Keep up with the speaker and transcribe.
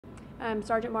I'm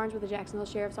Sergeant Barnes with the Jacksonville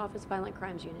Sheriff's Office Violent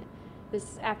Crimes Unit.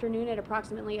 This afternoon at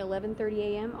approximately 11:30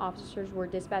 a.m., officers were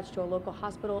dispatched to a local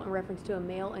hospital in reference to a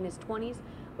male in his 20s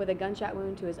with a gunshot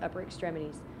wound to his upper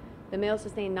extremities. The male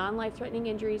sustained non-life-threatening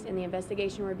injuries, and the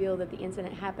investigation revealed that the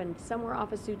incident happened somewhere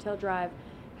off of Sutel Drive.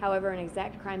 However, an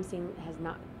exact crime scene has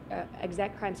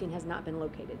not been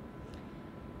located.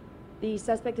 The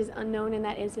suspect is unknown, and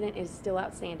that incident is still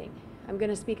outstanding. I'm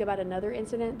going to speak about another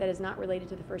incident that is not related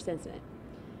to the first incident.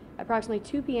 Approximately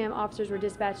 2 p.m., officers were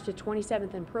dispatched to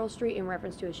 27th and Pearl Street in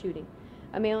reference to a shooting.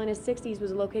 A male in his 60s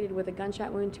was located with a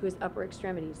gunshot wound to his upper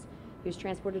extremities. He was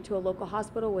transported to a local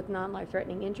hospital with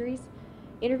non-life-threatening injuries.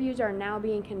 Interviews are now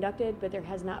being conducted, but there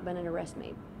has not been an arrest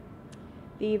made.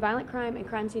 The violent crime and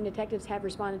crime scene detectives have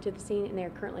responded to the scene, and they are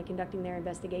currently conducting their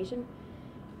investigation.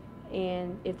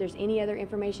 And if there's any other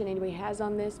information anybody has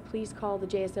on this, please call the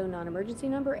JSO non-emergency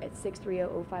number at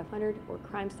 630-0500 or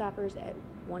Crime Stoppers at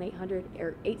 1-800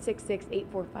 or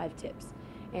 866-845-TIPS.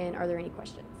 And are there any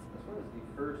questions? As far as the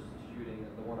first shooting,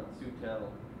 the one on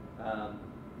Sutel,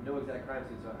 no exact crime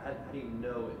scene, so how do you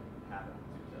know it happened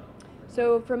at Sutel?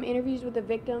 So from interviews with the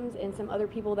victims and some other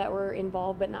people that were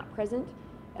involved but not present,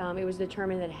 it was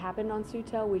determined that it happened on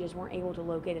Sutel. We just weren't able to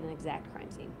locate an exact crime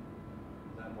scene.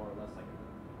 Is that more or less like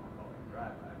a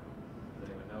drive-by? Does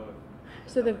anyone know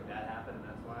if So like that happened and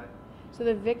that's why? So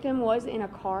the victim was in a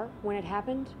car when it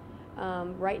happened.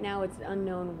 Right now it's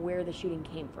unknown where the shooting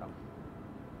came from.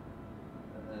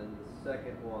 And then the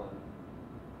second one,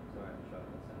 sorry, I'm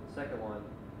shutting this down. The second one,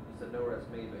 you said no arrests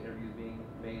made, but interviews being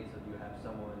made, so do you have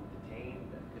someone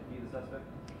detained that could be the suspect?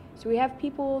 So we have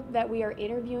people that we are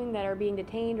interviewing that are being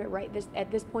detained, but at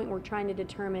this point we're trying to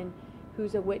determine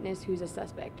who's a witness, who's a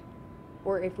suspect,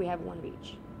 or if we have one of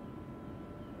each.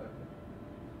 Okay.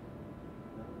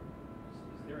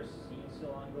 Is there a scene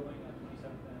still ongoing at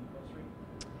 27th and Pearl Street?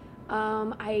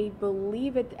 I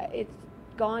believe it's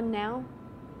gone now.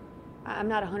 I'm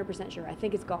not 100% sure. I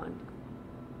think it's gone.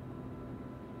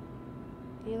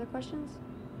 Any other questions?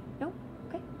 No?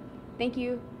 Okay. Thank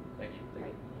you. Thank you.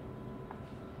 Right.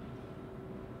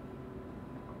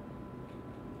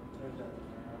 There's a